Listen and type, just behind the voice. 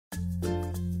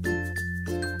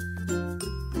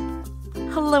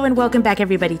Hello and welcome back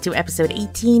everybody to episode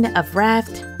 18 of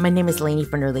Raft. My name is Lainey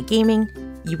from Early Gaming.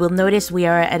 You will notice we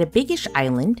are at a biggish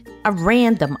island, a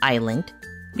random island,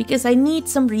 because I need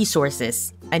some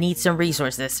resources. I need some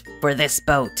resources for this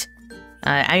boat.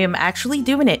 I am actually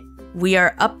doing it. We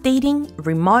are updating,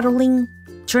 remodeling,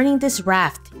 turning this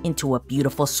raft into a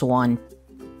beautiful swan.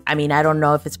 I mean, I don't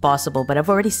know if it's possible, but I've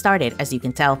already started, as you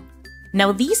can tell.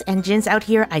 Now, these engines out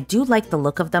here, I do like the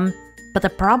look of them, but the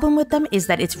problem with them is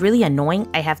that it's really annoying.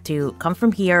 I have to come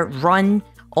from here, run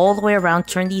all the way around,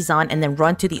 turn these on, and then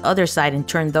run to the other side and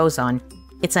turn those on.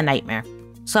 It's a nightmare.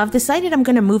 So I've decided I'm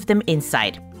going to move them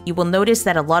inside. You will notice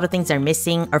that a lot of things are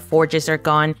missing. Our forges are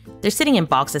gone. They're sitting in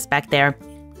boxes back there.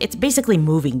 It's basically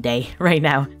moving day right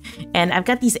now. And I've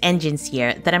got these engines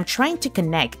here that I'm trying to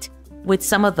connect with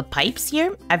some of the pipes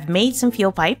here. I've made some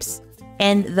fuel pipes.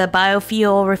 And the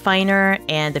biofuel refiner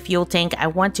and the fuel tank, I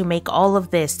want to make all of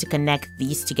this to connect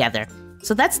these together.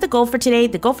 So that's the goal for today.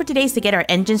 The goal for today is to get our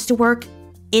engines to work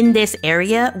in this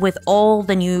area with all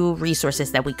the new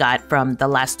resources that we got from the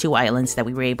last two islands that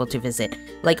we were able to visit.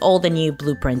 Like all the new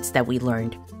blueprints that we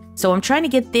learned. So I'm trying to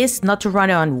get this not to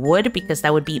run on wood because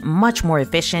that would be much more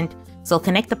efficient. So I'll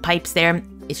connect the pipes there.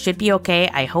 It should be okay,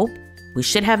 I hope. We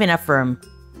should have enough room.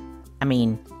 I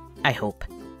mean, I hope.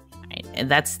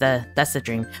 And that's the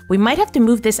dream. We might have to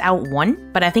move this out one,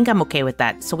 but I think I'm okay with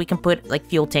that. So we can put like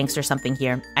fuel tanks or something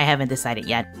here. I haven't decided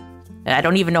yet. I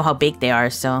don't even know how big they are,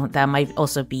 so that might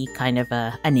also be kind of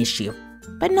an issue.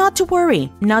 But not to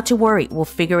worry, not to worry. We'll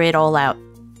figure it all out.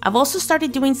 I've also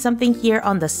started doing something here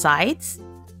on the sides.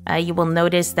 You will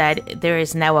notice that there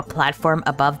is now a platform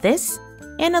above this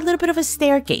and a little bit of a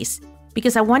staircase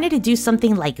because I wanted to do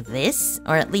something like this,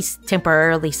 or at least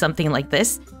temporarily something like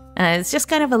this. It's just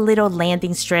kind of a little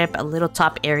landing strip, a little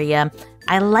top area.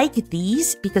 I like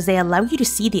these because they allow you to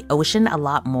see the ocean a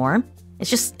lot more. It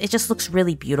just looks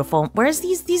really beautiful. Whereas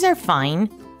these are fine,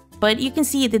 but you can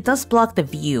see it does block the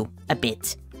view a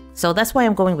bit. So that's why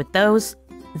I'm going with those.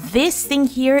 This thing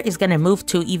here is going to move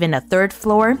to even a third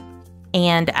floor.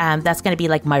 And that's going to be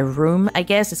like my room, I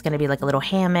guess. It's going to be like a little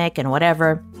hammock and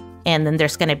whatever. And then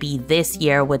there's going to be this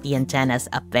here with the antennas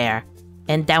up there.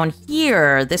 And down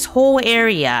here, this whole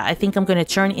area, I think I'm going to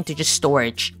turn into just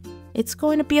storage. It's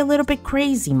going to be a little bit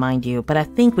crazy, mind you, but I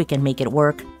think we can make it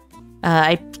work.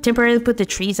 I temporarily put the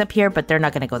trees up here, but they're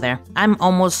not going to go there. I'm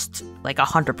almost like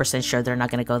 100% sure they're not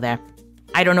going to go there.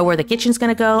 I don't know where the kitchen's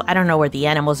going to go. I don't know where the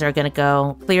animals are going to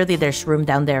go. Clearly, there's room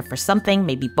down there for something,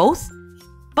 maybe both.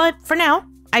 But for now,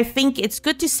 I think it's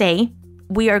good to say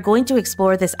we are going to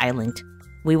explore this island.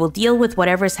 We will deal with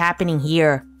whatever's happening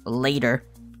here later.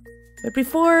 But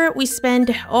before we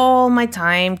spend all my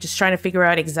time just trying to figure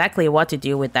out exactly what to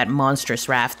do with that monstrous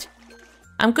raft,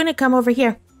 I'm going to come over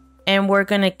here and we're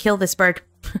going to kill this bird.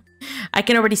 I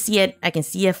can already see it. I can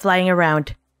see it flying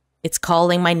around. It's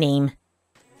calling my name.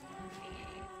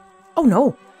 Oh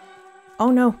no. Oh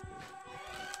no.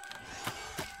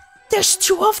 There's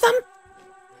two of them?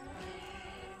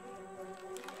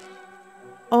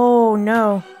 Oh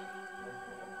no.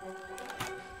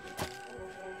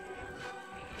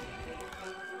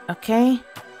 Okay.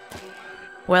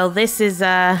 Well, this is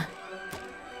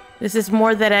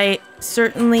more than I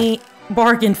certainly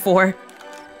bargained for.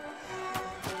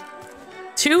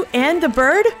 Two and the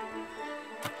bird?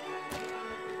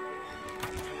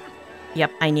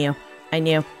 Yep, I knew. I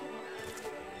knew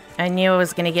I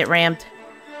was gonna get rammed.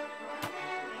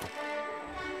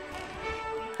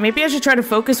 Maybe I should try to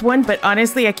focus one, but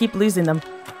honestly, I keep losing them.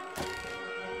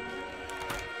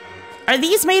 Are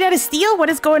these made out of steel? What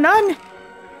is going on?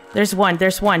 There's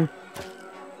one.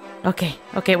 Okay,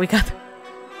 we got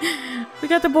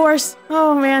the boars.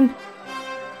 Oh, man.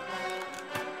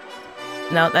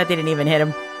 No, that didn't even hit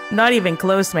him. Not even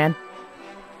close, man.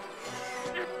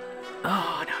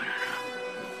 Oh, no.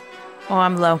 Oh,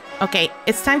 I'm low. Okay,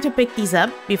 it's time to pick these up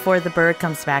before the bird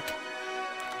comes back.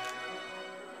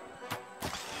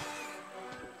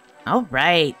 All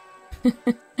right.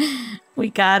 We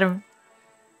got him.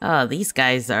 Oh, these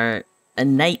guys are a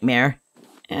nightmare.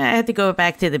 I had to go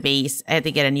back to the base. I had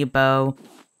to get a new bow.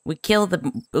 We kill the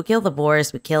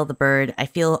boars. We kill the bird. I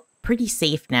feel pretty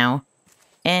safe now.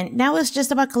 And now it's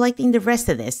just about collecting the rest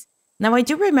of this. Now, I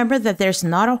do remember that there's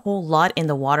not a whole lot in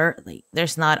the water. Like,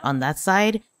 there's not on that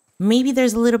side. Maybe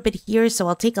there's a little bit here, so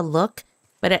I'll take a look.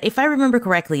 But if I remember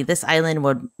correctly, this island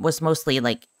was mostly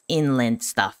like inland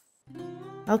stuff.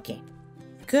 Okay.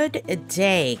 Good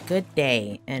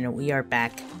day. And we are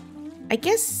back. I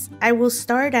guess I will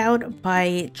start out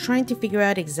by trying to figure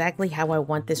out exactly how I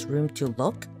want this room to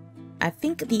look. I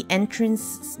think the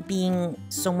entrance being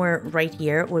somewhere right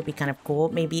here would be kind of cool.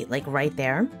 Maybe like right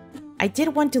there. I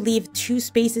did want to leave 2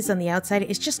 spaces on the outside.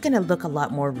 It's just gonna look a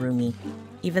lot more roomy.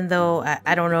 Even though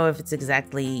I don't know if it's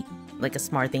exactly like a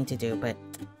smart thing to do, but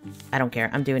I don't care.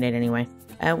 I'm doing it anyway.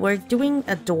 We're doing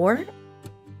a door,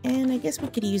 and I guess we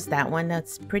could use that one.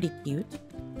 That's pretty cute.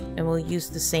 And we'll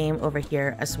use the same over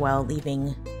here as well,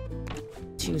 leaving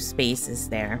 2 spaces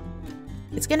there.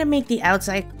 It's gonna make the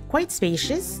outside quite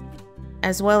spacious,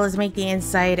 as well as make the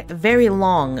inside very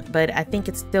long, but I think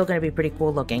it's still gonna be pretty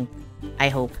cool looking. I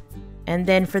hope. And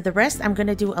then for the rest, I'm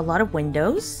gonna do a lot of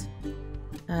windows.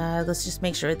 Let's just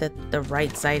make sure that the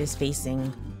right side is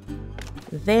facing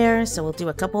there. So we'll do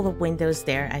a couple of windows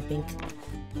there. I think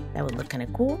that would look kind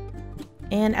of cool.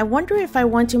 And I wonder if I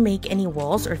want to make any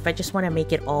walls or if I just want to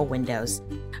make it all windows.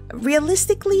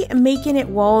 Realistically, making it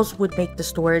walls would make the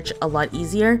storage a lot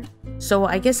easier. So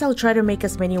I guess I'll try to make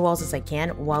as many walls as I can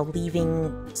while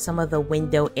leaving some of the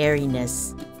window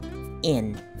airiness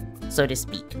in, so to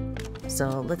speak.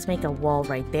 So let's make a wall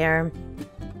right there.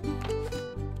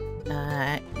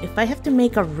 If I have to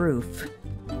make a roof,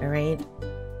 all right,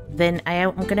 then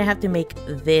I'm gonna have to make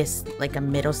this like a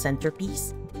middle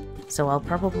centerpiece. So I'll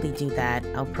probably do that.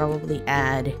 I'll probably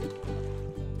add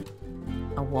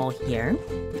a wall here.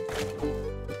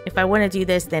 If I want to do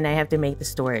this, then I have to make the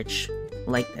storage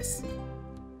like this.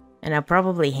 And I'll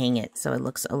probably hang it so it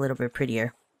looks a little bit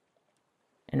prettier.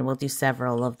 And we'll do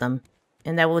several of them.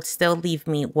 And that would still leave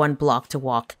me 1 block to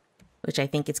walk, which I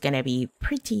think is going to be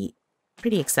pretty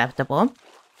acceptable.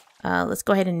 Let's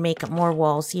go ahead and make more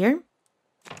walls here.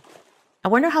 I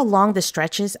wonder how long the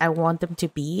stretches I want them to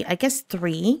be. I guess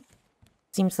 3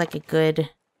 seems like a good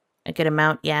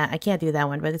amount. Yeah, I can't do that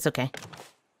one, but it's okay.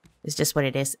 It's just what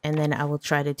it is. And then I will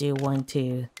try to do 1,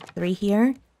 2, 3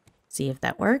 here. See if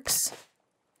that works.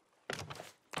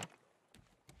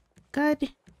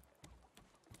 Good.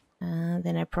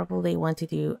 Then I probably want to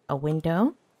do a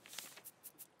window.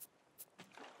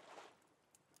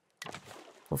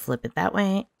 We'll flip it that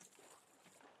way.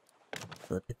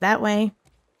 Flip it that way.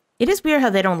 It is weird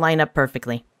how they don't line up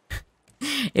perfectly.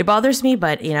 It bothers me,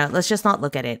 but, you know, let's just not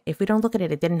look at it. If we don't look at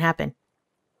it, it didn't happen.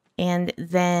 And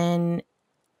then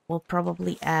we'll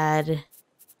probably add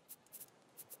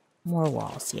more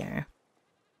walls here.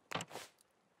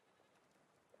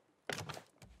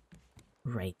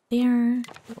 Right there.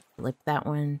 We'll flip that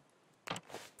one.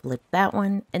 Flip that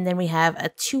one. And then we have a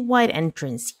 2 wide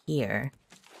entrance here,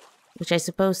 which I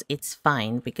suppose it's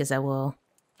fine because I will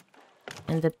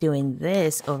end up doing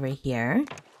this over here,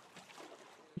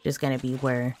 which is going to be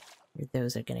where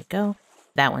those are going to go.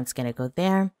 That one's going to go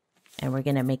there. And we're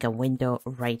going to make a window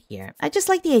right here. I just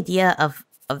like the idea of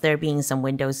there being some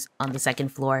windows on the 2nd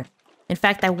floor. In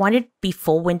fact, I wanted to be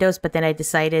full windows, but then I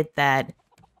decided that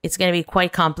it's going to be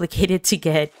quite complicated to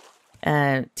get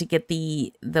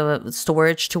the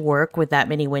storage to work with that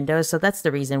many windows. So that's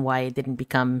the reason why it didn't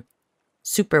become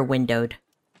super windowed.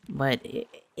 But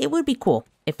it would be cool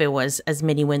if it was as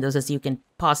many windows as you can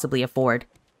possibly afford.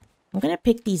 I'm going to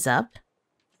pick these up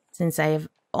since I have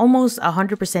almost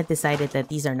 100% decided that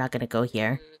these are not going to go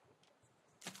here.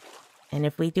 And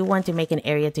if we do want to make an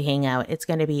area to hang out, it's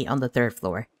going to be on the 3rd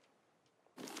floor,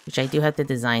 which I do have to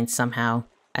design somehow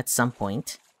at some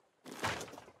point.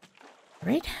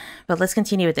 Right, but let's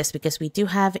continue with this because we do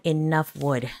have enough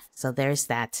wood. So there's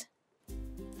that.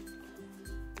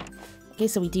 Okay,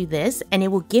 so we do this and it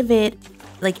will give it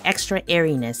like extra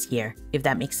airiness here, if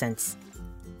that makes sense.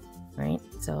 Right,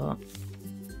 so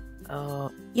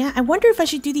yeah, I wonder if I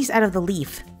should do these out of the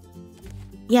leaf.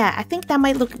 Yeah, I think that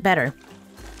might look better.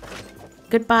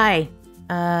 Goodbye.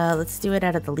 Let's do it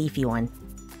out of the leafy one.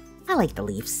 I like the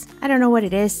leaves. I don't know what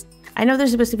it is. I know they're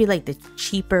supposed to be like the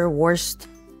cheaper, worst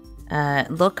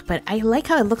look, but I like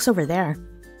how it looks over there.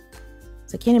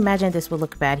 So I can't imagine this will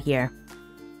look bad here.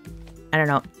 I don't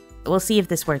know. We'll see if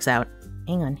this works out.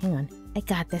 Hang on, hang on. I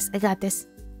got this. I got this.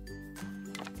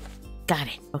 Got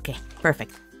it. Okay,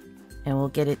 perfect. And we'll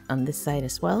get it on this side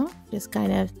as well. Just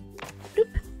kind of...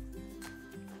 Bloop.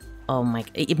 Oh my...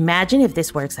 Imagine if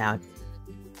this works out.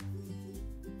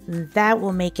 That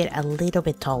will make it a little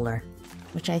bit taller,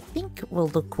 which I think will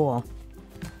look cool.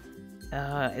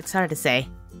 It's hard to say.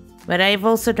 But I've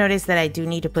also noticed that I do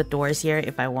need to put doors here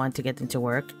if I want to get them to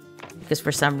work. Because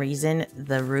for some reason,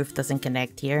 the roof doesn't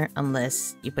connect here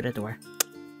unless you put a door.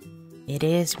 It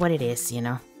is what it is, you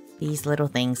know. These little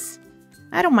things.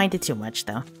 I don't mind it too much,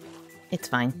 though. It's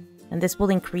fine. And this will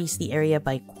increase the area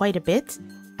by quite a bit.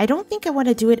 I don't think I want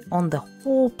to do it on the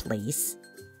whole place.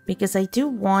 Because I do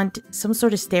want some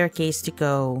sort of staircase to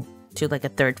go to like a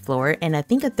 3rd floor. And I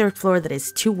think a 3rd floor that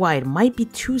is too wide might be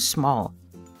too small.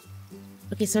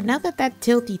 Okay, so now that that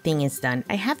tilty thing is done,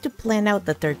 I have to plan out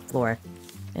the 3rd floor.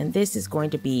 And this is going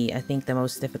to be, I think, the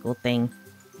most difficult thing.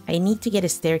 I need to get a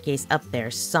staircase up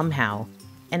there somehow.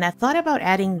 And I thought about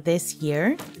adding this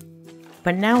here,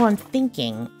 but now I'm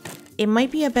thinking it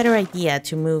might be a better idea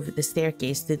to move the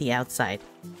staircase to the outside.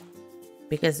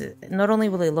 Because not only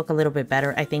will it look a little bit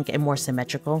better, I think, and more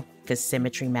symmetrical, because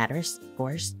symmetry matters, of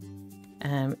course.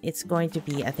 It's going to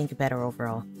be, I think, better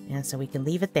overall. And so we can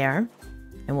leave it there,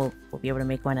 and we'll be able to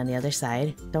make one on the other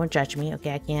side. Don't judge me,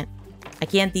 okay? I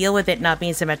can't deal with it not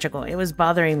being symmetrical. It was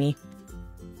bothering me.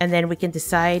 And then we can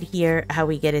decide here how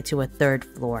we get it to a third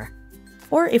floor.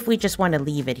 Or if we just want to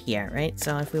leave it here, right?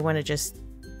 So if we want to just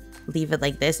leave it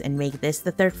like this and make this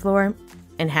the third floor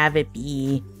and have it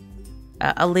be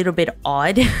a little bit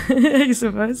odd, I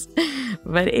suppose.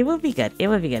 But it will be good. It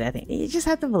will be good, I think. You just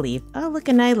have to believe. Oh, look,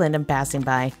 an island I'm passing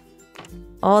by.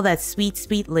 All that sweet,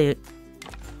 sweet loot.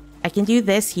 I can do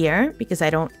this here because I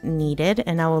don't need it,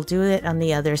 and I will do it on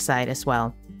the other side as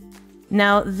well.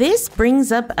 Now, this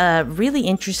brings up a really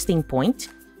interesting point,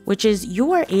 which is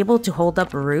you are able to hold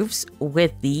up roofs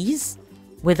with these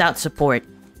without support,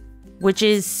 which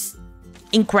is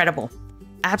incredible.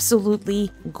 Absolutely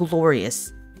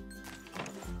glorious.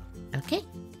 Okay.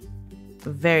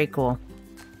 Very cool.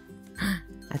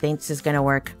 I think this is gonna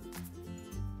work.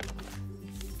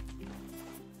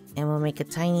 And we'll make a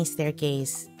tiny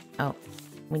staircase. Oh,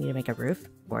 we need to make a roof,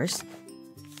 of course.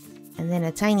 And then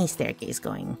a tiny staircase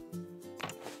going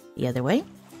the other way.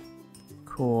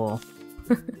 Cool.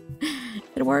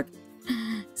 It worked.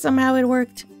 Somehow it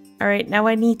worked. Alright, now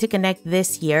I need to connect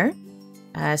this here.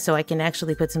 So I can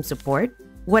actually put some support.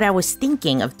 What I was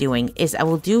thinking of doing is I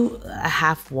will do a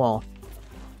half wall.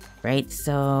 Right,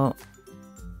 so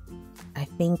I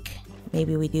think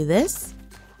maybe we do this.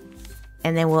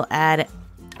 And then we'll add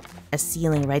a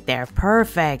ceiling right there.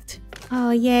 Perfect.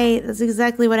 Oh, yay. That's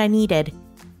exactly what I needed.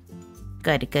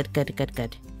 Good, good, good, good,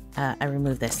 good. I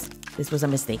removed this. This was a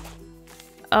mistake.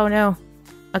 Oh, no.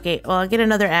 Okay, well, I'll get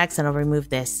another axe and I'll remove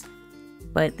this.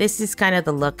 But this is kind of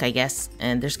the look, I guess.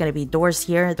 And there's going to be doors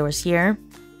here, doors here.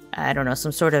 I don't know,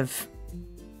 some sort of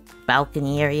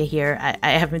balcony area here. I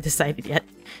haven't decided yet.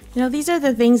 You know, these are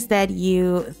the things that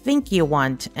you think you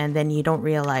want, and then you don't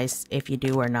realize if you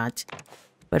do or not.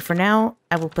 But for now,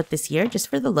 I will put this here just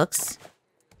for the looks.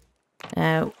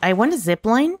 I want a zip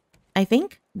line, I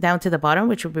think, down to the bottom,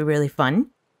 which would be really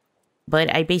fun.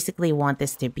 But I basically want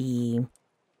this to be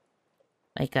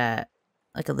like a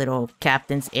little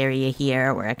captain's area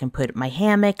here where I can put my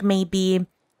hammock, maybe.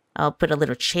 I'll put a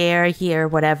little chair here,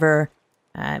 whatever.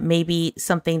 Maybe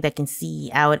something that can see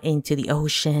out into the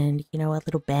ocean. You know, a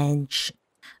little bench,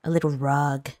 a little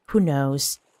rug. Who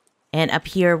knows? And up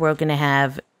here, we're going to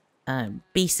have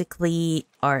basically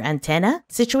our antenna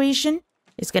situation.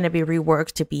 It's going to be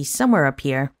reworked to be somewhere up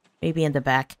here, maybe in the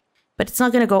back. But it's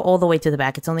not going to go all the way to the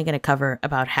back. It's only going to cover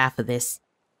about half of this.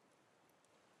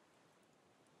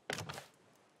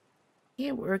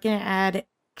 Yeah, we're going to add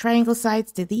triangle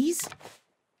sides to these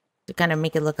to kind of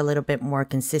make it look a little bit more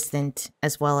consistent,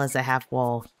 as well as a half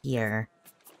wall here.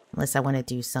 Unless I want to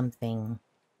do something.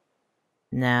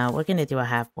 No, we're going to do a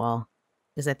half wall.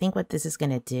 Because I think what this is going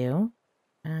to do...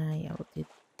 yeah,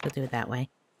 we'll do it that way.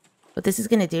 What this is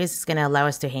going to do is it's going to allow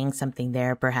us to hang something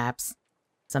there, perhaps.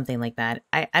 Something like that.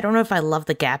 I don't know if I love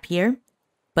the gap here,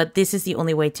 but this is the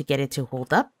only way to get it to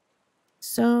hold up.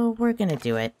 So we're going to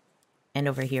do it. And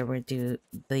over here, we'll do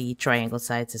the triangle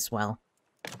sides as well.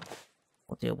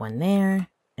 We'll do one there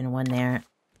and one there.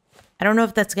 I don't know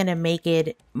if that's going to make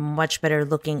it much better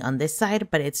looking on this side,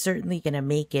 but it's certainly going to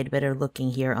make it better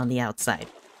looking here on the outside.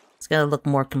 It's going to look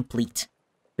more complete.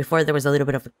 Before there was a little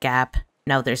bit of a gap.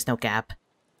 Now there's no gap.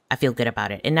 I feel good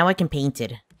about it. And now I can paint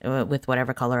it with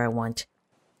whatever color I want.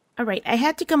 Alright, I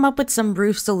had to come up with some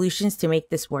roof solutions to make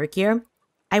this work here.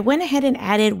 I went ahead and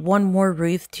added one more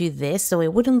roof to this so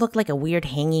it wouldn't look like a weird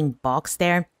hanging box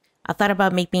there. I thought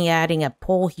about maybe adding a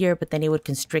pole here, but then it would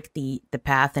constrict the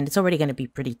path, and it's already going to be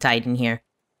pretty tight in here.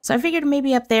 So I figured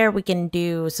maybe up there we can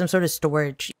do some sort of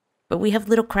storage. But we have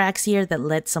little cracks here that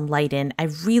let some light in. I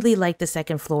really like the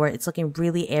second floor. It's looking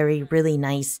really airy, really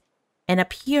nice. And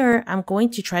up here, I'm going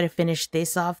to try to finish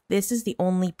this off. This is the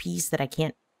only piece that I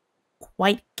can't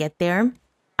quite get there.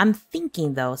 I'm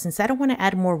thinking, though, since I don't want to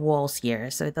add more walls here,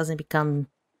 so it doesn't become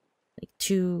like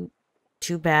too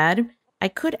bad, I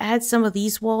could add some of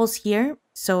these walls here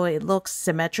so it looks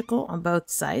symmetrical on both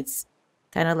sides.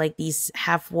 Kind of like these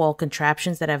half-wall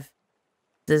contraptions that I've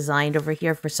designed over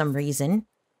here for some reason.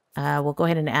 We'll go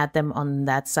ahead and add them on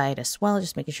that side as well,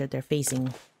 just making sure they're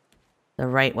facing the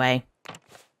right way.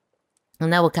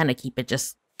 And that will kind of keep it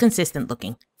just consistent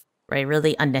looking, right?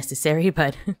 Really unnecessary,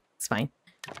 but it's fine.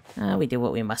 We do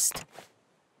what we must.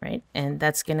 right? And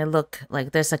that's gonna look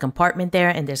like there's a compartment there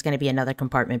and there's gonna be another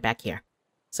compartment back here.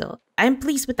 So I'm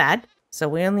pleased with that. So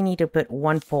we only need to put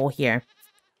one pole here.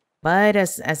 But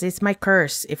as it's my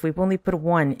curse, if we only put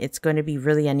one, it's going to be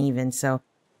really uneven. So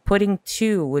putting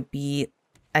two would be,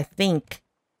 I think,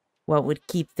 what would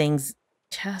keep things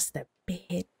just a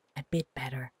bit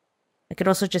better. I could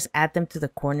also just add them to the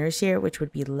corners here, which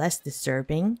would be less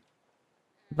disturbing.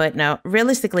 But now,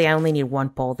 realistically, I only need one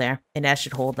pole there, and that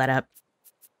should hold that up.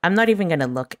 I'm not even going to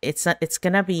look. It's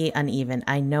going to be uneven.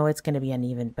 I know it's going to be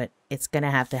uneven, but it's going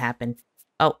to have to happen.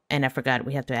 Oh, and I forgot.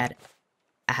 We have to add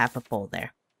a half a pole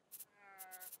there.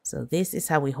 So this is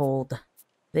how we hold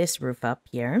this roof up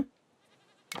here.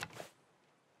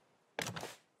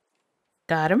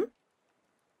 Got him.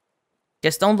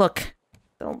 Just don't look.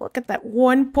 Don't look at that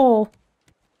one pole.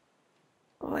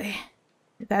 Boy,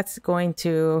 that's going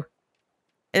to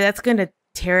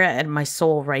tear at my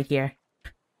soul right here.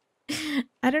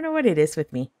 I don't know what it is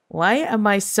with me. Why am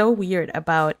I so weird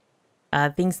about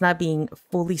things not being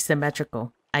fully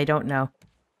symmetrical? I don't know.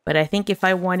 But I think if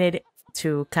I wanted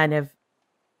to kind of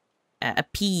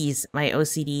appease my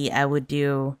OCD, I would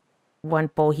do one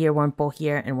pole here, and one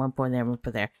pole there, one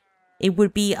pole there. It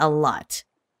would be a lot.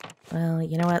 Well,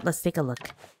 you know what? Let's take a look.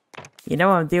 You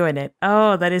know I'm doing it.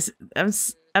 Oh, that is...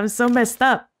 I'm so messed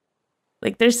up.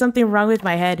 Like, there's something wrong with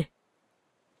my head.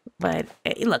 But,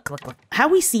 hey, look. How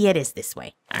we see it is this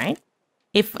way, alright?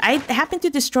 If I happen to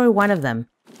destroy one of them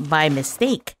by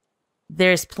mistake,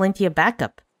 there's plenty of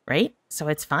backup, right? So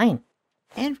it's fine.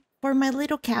 And for my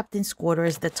little captain's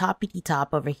quarters, the toppity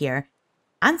top over here,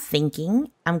 I'm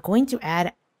thinking I'm going to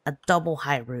add a double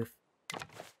high roof.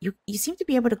 You seem to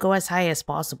be able to go as high as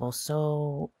possible,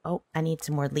 so... Oh, I need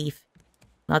some more leaf.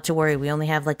 Not to worry, we only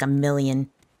have like 1 million.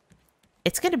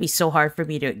 It's going to be so hard for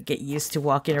me to get used to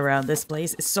walking around this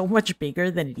place. It's so much bigger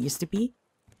than it used to be.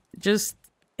 Just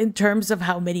in terms of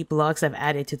how many blocks I've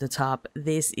added to the top,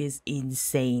 this is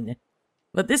insane.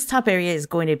 But this top area is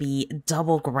going to be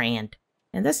double grand.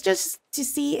 And that's just to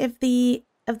see if the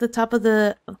top of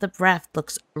the raft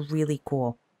looks really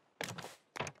cool.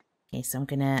 Okay, so I'm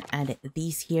gonna add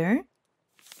these here.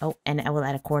 Oh, and I will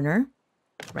add a corner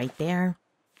right there.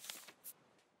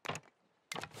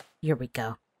 Here we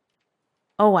go.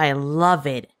 Oh, I love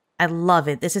it. I love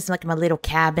it. This is like my little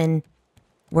cabin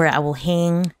where I will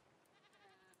hang.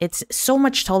 It's so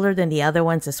much taller than the other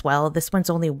ones as well. This one's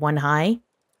only 1 high.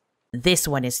 This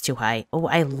one is 2 high. Oh,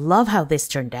 I love how this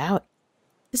turned out.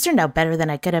 This turned out better than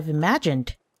I could have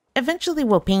imagined. Eventually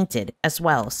we'll paint it as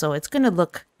well, so it's gonna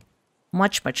look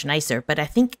much nicer. But I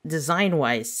think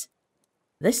design-wise,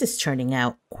 this is turning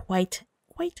out quite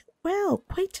well,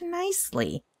 quite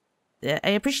nicely. I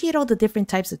appreciate all the different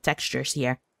types of textures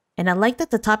here. And I like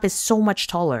that the top is so much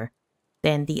taller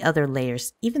than the other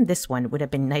layers. Even this one would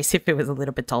have been nice if it was a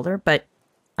little bit taller, but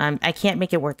I can't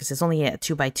make it work because it's only a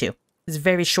 2x2. It's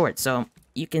very short, so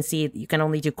you can see you can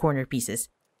only do corner pieces.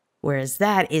 Whereas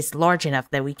that is large enough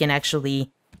that we can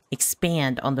actually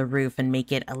expand on the roof and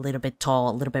make it a little bit tall,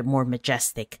 a little bit more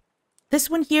majestic. This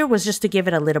one here was just to give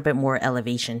it a little bit more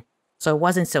elevation, so it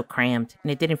wasn't so cramped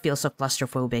and it didn't feel so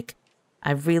claustrophobic.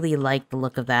 I really like the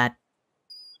look of that.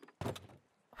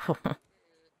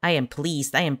 I am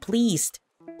pleased. I am pleased.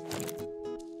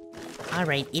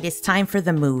 Alright, it is time for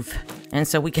the move. And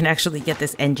so we can actually get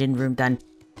this engine room done.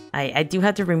 I do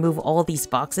have to remove all these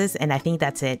boxes, and I think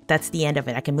that's it. That's the end of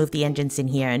it. I can move the engines in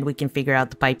here, and we can figure out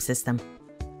the pipe system.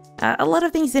 A lot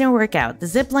of things didn't work out. The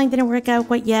zip line didn't work out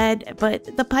quite yet,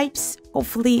 but the pipes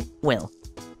hopefully will.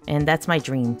 And that's my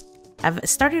dream. I've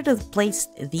started to place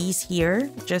these here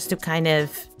just to kind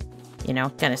of, you know,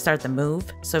 kind of start the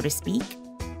move, so to speak.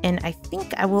 And I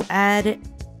think I will add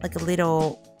like a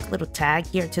little tag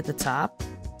here to the top.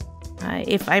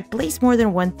 If I place more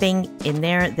than one thing in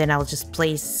there, then I'll just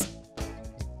place...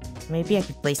 Maybe I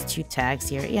could place 2 tags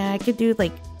here. Yeah, I could do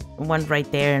like one right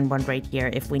there and one right here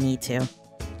if we need to.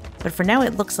 But for now,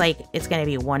 it looks like it's going to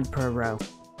be 1 per row.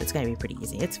 It's going to be pretty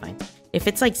easy. It's fine. If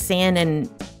it's like sand and,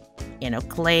 you know,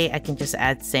 clay, I can just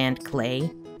add sand, clay,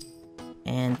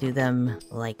 and do them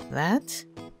like that.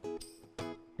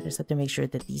 I just have to make sure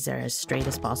that these are as straight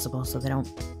as possible so they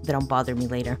don't bother me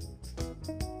later.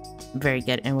 Very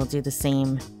good, and we'll do the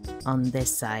same on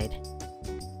this side.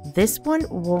 This one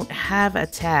won't have a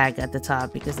tag at the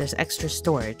top because there's extra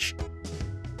storage.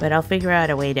 But I'll figure out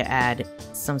a way to add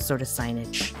some sort of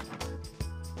signage.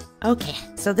 Okay,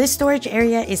 so this storage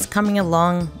area is coming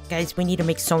along. Guys, we need to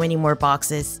make so many more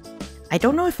boxes. I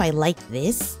don't know if I like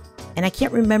this, and I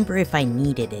can't remember if I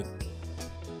needed it.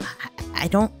 I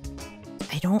don't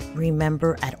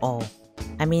remember at all.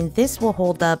 I mean, this will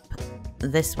hold up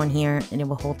this one here, and it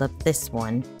will hold up this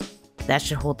one. That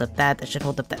should hold up that. That should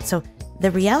hold up that. So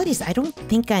the reality is I don't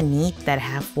think I need that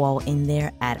half wall in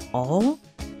there at all.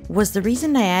 Was the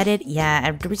reason I added... Yeah,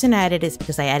 the reason I added is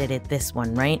because I added it this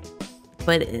one, right?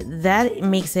 But that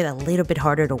makes it a little bit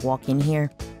harder to walk in here.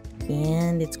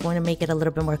 And it's going to make it a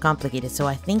little bit more complicated. So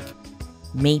I think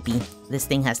maybe this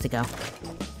thing has to go.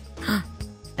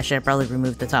 I should have probably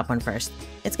removed the top one first.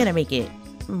 It's going to make it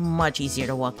much easier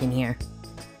to walk in here.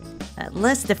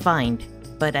 Less defined,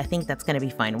 but I think that's going to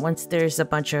be fine. Once there's a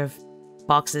bunch of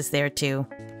boxes there too,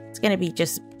 it's going to be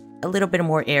just a little bit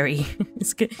more airy.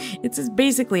 It's just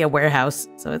basically a warehouse,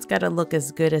 so it's got to look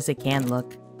as good as it can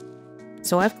look.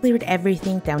 So I've cleared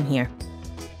everything down here.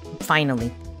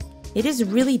 Finally. It is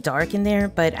really dark in there,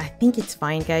 but I think it's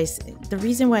fine, guys. The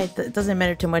reason why it doesn't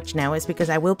matter too much now is because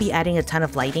I will be adding a ton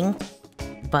of lighting.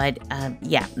 But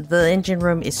yeah, the engine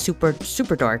room is super,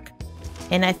 super dark.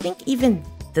 And I think even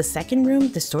the second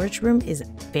room, the storage room, is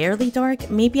fairly dark.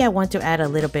 Maybe I want to add a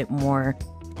little bit more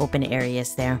open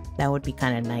areas there. That would be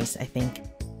kind of nice, I think.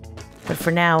 But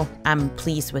for now, I'm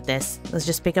pleased with this. Let's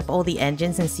just pick up all the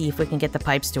engines and see if we can get the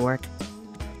pipes to work.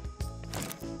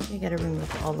 I gotta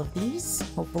remove all of these,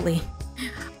 hopefully.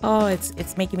 Oh,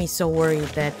 it's making me so worried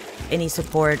that any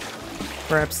support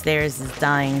for upstairs is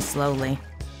dying slowly.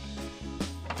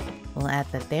 We'll add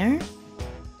that there.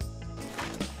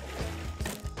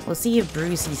 We'll see if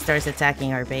Brucey starts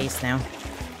attacking our base now.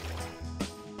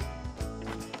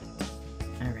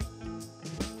 Alright.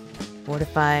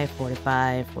 Fortify,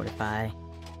 fortify, fortify.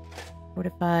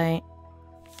 Fortify.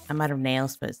 I'm out of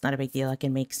nails, but it's not a big deal. I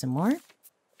can make some more.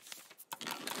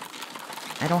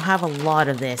 I don't have a lot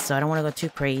of this, so I don't want to go too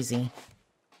crazy.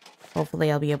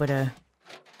 Hopefully I'll be able to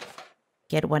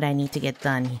get what I need to get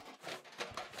done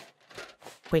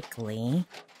quickly.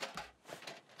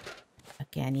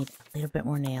 Okay, I need a little bit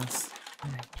more nails.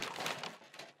 Alright.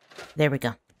 There we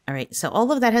go. Alright, so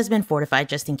all of that has been fortified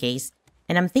just in case.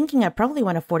 And I'm thinking I probably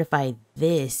want to fortify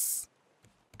this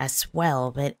as well,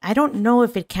 but I don't know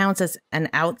if it counts as an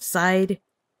outside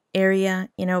area,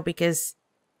 you know, because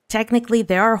technically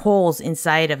there are holes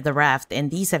inside of the raft and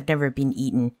these have never been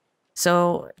eaten.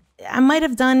 So I might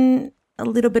have done a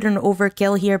little bit of an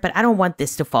overkill here, but I don't want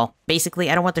this to fall. Basically,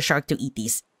 I don't want the shark to eat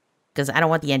these because I don't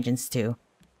want the engines to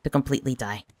completely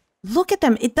die. Look at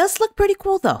them. It does look pretty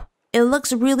cool though. It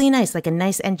looks really nice, like a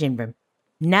nice engine room.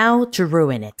 Now to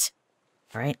ruin it.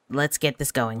 All right, let's get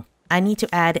this going. I need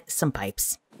to add some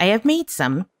pipes. I have made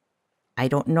some. I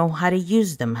don't know how to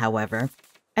use them, however.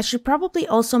 I should probably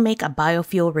also make a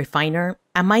biofuel refiner.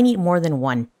 I might need more than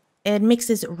one. It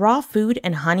mixes raw food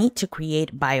and honey to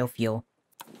create biofuel.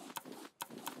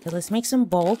 Okay, let's make some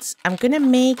bolts. I'm gonna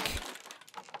make...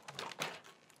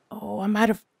 Oh, I'm out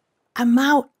of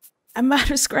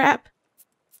scrap.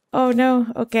 Oh no,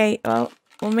 okay. Well,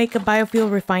 we'll make a biofuel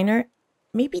refiner.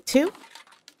 Maybe two?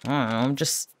 I don't know, I'm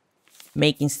just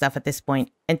making stuff at this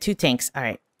point. And 2 tanks.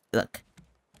 Alright, look.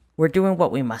 We're doing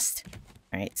what we must.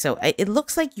 Alright, so it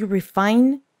looks like you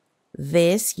refine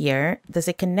this here. Does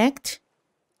it connect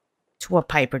to a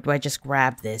pipe or do I just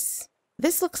grab this?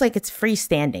 This looks like it's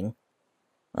freestanding.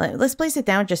 Let's place it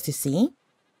down just to see.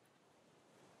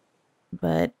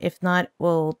 But if not,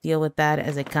 we'll deal with that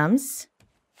as it comes.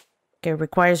 Okay,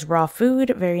 requires raw food.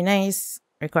 Very nice.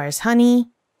 Requires honey.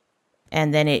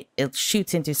 And then it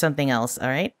shoots into something else.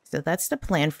 Alright, so that's the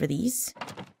plan for these.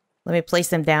 Let me place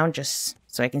them down just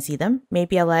so I can see them.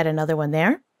 Maybe I'll add another one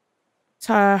there. It's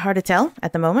hard to tell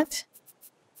at the moment.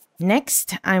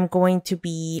 Next, I'm going to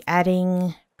be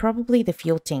adding probably the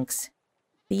fuel tanks.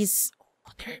 These,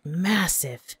 oh, they're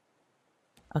massive.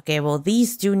 Okay, well,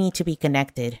 these do need to be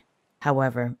connected,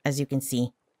 however, as you can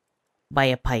see, by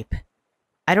a pipe.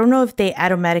 I don't know if they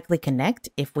automatically connect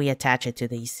if we attach it to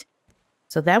these.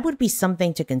 So that would be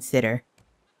something to consider.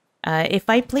 If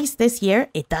I place this here,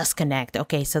 it does connect.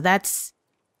 Okay, so that's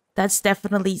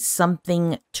definitely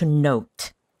something to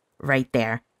note right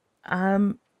there.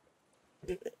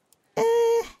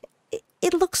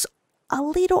 It looks a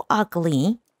little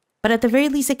ugly, but at the very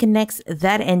least it connects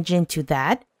that engine to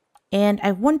that. And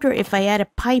I wonder if I add a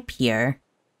pipe here.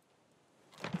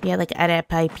 Yeah, like add a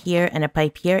pipe here and a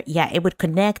pipe here. Yeah, it would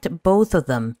connect both of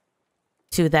them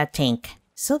to that tank.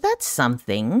 So that's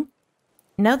something.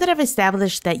 Now that I've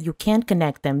established that you can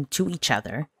connect them to each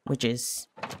other, which is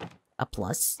a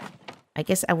plus, I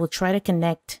guess I will try to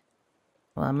connect...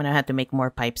 Well, I'm going to have to make more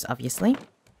pipes, obviously.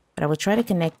 But I will try to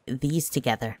connect these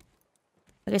together.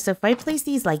 Okay, so if I place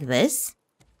these like this,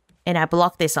 and I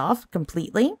block this off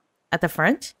completely at the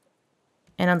front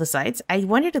and on the sides, I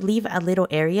wanted to leave a little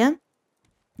area,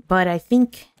 but I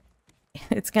think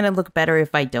it's going to look better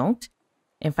if I don't.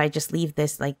 If I just leave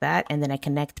this like that, and then I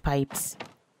connect pipes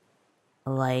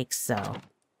like so,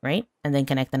 right? And then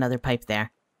connect another pipe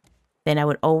there. Then I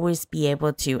would always be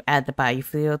able to add the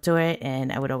biofuel to it,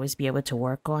 and I would always be able to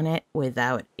work on it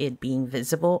without it being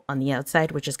visible on the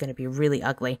outside, which is going to be really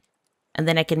ugly. And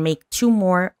then I can make 2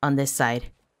 more on this side.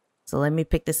 So let me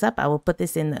pick this up. I will put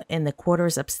this in the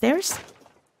quarters upstairs,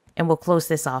 and we'll close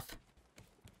this off.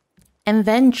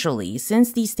 Eventually,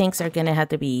 since these tanks are going to have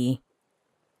to be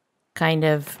kind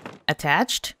of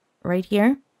attached right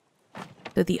here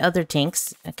to the other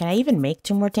tanks. Can I even make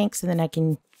 2 more tanks and then I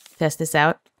can test this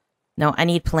out? No, I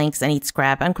need planks, I need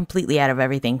scrap. I'm completely out of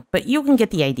everything, but you can get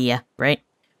the idea, right?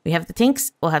 We have the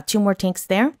tanks. We'll have 2 more tanks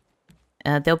there.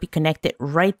 They'll be connected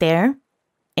right there.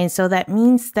 And so that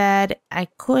means that I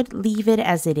could leave it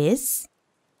as it is,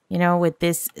 you know, with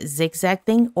this zigzag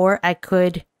thing, or I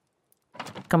could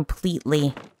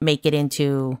completely make it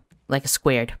into like a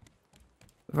squared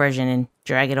version and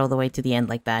drag it all the way to the end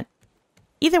like that.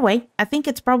 Either way, I think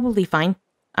it's probably fine.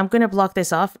 I'm going to block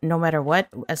this off no matter what,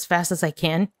 as fast as I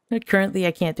can. Currently,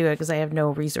 I can't do it because I have no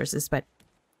resources, but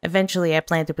eventually I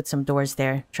plan to put some doors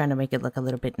there, trying to make it look a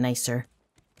little bit nicer.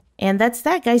 And that's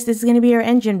that, guys. This is going to be our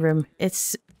engine room.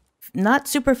 It's not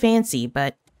super fancy,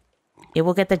 but it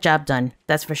will get the job done.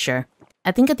 That's for sure.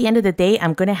 I think at the end of the day,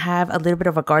 I'm going to have a little bit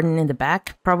of a garden in the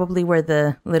back, probably where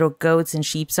the little goats and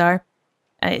sheeps are.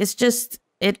 It's just,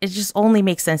 it just only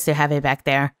makes sense to have it back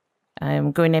there.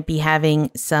 I'm going to be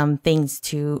having some things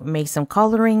to make some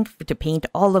coloring, to paint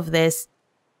all of this.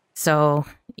 So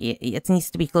it needs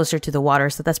to be closer to the water.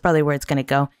 So that's probably where it's going to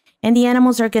go. And the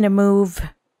animals are going to move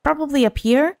probably up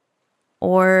here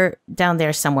or down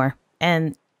there somewhere.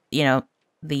 And, you know,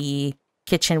 the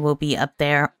kitchen will be up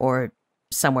there or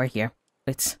somewhere here.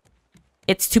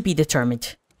 It's to be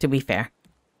determined, to be fair.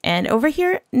 And over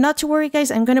here, not to worry, guys.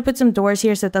 I'm going to put some doors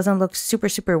here so it doesn't look super,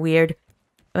 super weird.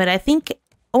 But I think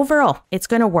overall, it's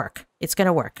going to work. It's going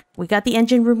to work. We got the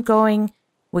engine room going.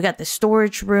 We got the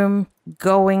storage room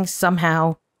going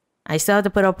somehow. I still have to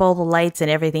put up all the lights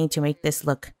and everything to make this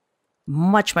look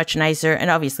much, much nicer. And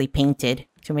obviously painted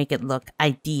to make it look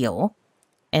ideal.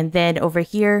 And then over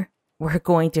here, we're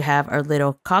going to have our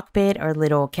little cockpit, our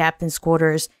little captain's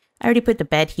quarters. I already put the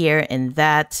bed here and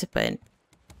that, but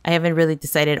I haven't really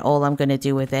decided all I'm going to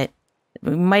do with it.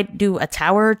 We might do a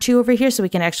tower or 2 over here so we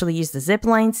can actually use the zip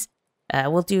lines.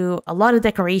 We'll do a lot of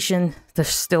decoration. There's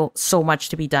still so much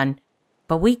to be done.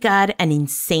 But we got an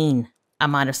insane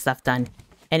amount of stuff done.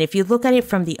 And if you look at it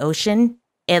from the ocean,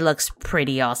 it looks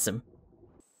pretty awesome.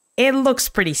 It looks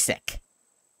pretty sick.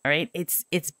 All right? It's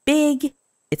big.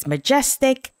 It's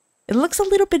majestic. It looks a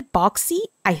little bit boxy,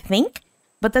 I think.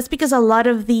 But that's because a lot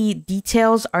of the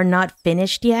details are not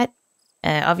finished yet.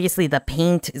 Obviously, the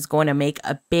paint is going to make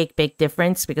a big, big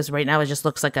difference because right now it just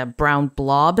looks like a brown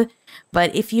blob.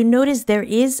 But if you notice, there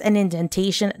is an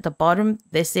indentation at the bottom.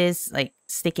 This is like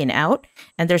sticking out.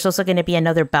 And there's also going to be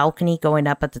another balcony going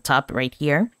up at the top right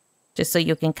here. Just so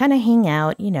you can kind of hang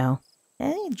out, you know,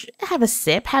 have a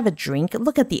sip, have a drink,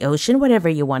 look at the ocean, whatever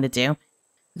you want to do.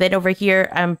 Then over here,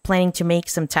 I'm planning to make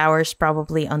some towers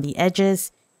probably on the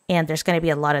edges. And there's going to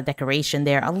be a lot of decoration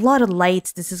there, a lot of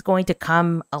lights. This is going to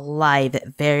come alive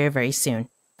very, very soon.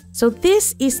 So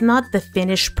this is not the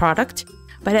finished product,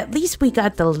 but at least we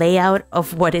got the layout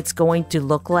of what it's going to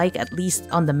look like, at least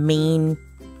on the main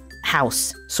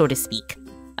house, so to speak.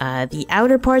 The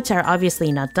outer parts are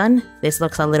obviously not done. This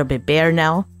looks a little bit bare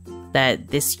now that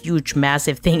this huge,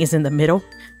 massive thing is in the middle.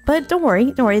 But don't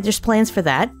worry, there's plans for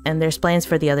that, and there's plans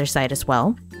for the other side as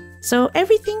well. So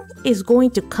everything is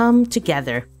going to come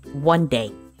together one day.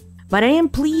 But I am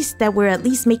pleased that we're at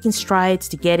least making strides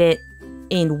to get it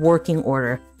in working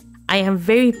order. I am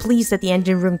very pleased that the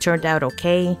engine room turned out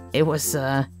okay. It was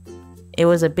a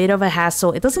bit of a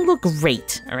hassle. It doesn't look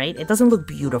great, all right? It doesn't look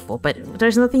beautiful, but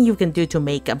there's nothing you can do to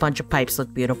make a bunch of pipes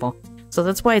look beautiful. So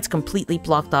that's why it's completely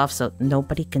blocked off so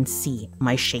nobody can see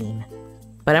my shame.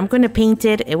 But I'm going to paint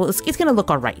it. It's going to look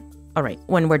all right,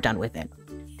 when we're done with it.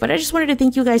 But I just wanted to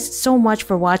thank you guys so much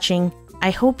for watching.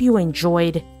 I hope you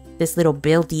enjoyed this little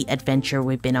buildy adventure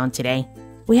we've been on today.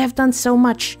 We have done so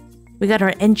much. We got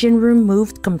our engine room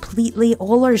moved completely.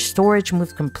 All our storage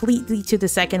moved completely to the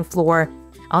 2nd floor.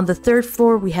 On the 3rd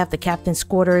floor, we have the captain's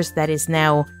quarters that is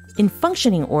now in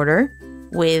functioning order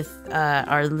with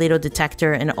our little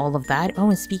detector and all of that. Oh,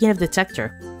 and speaking of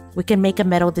detector, we can make a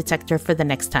metal detector for the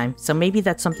next time. So maybe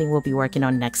that's something we'll be working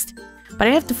on next. But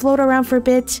I have to float around for a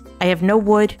bit. I have no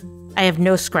wood. I have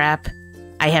no scrap.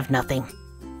 I have nothing.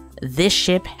 This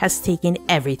ship has taken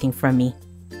everything from me,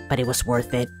 but it was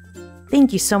worth it.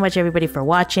 Thank you so much, everybody, for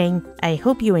watching. I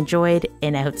hope you enjoyed,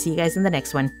 and I hope to see you guys in the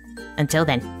next one. Until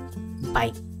then,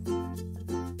 bye.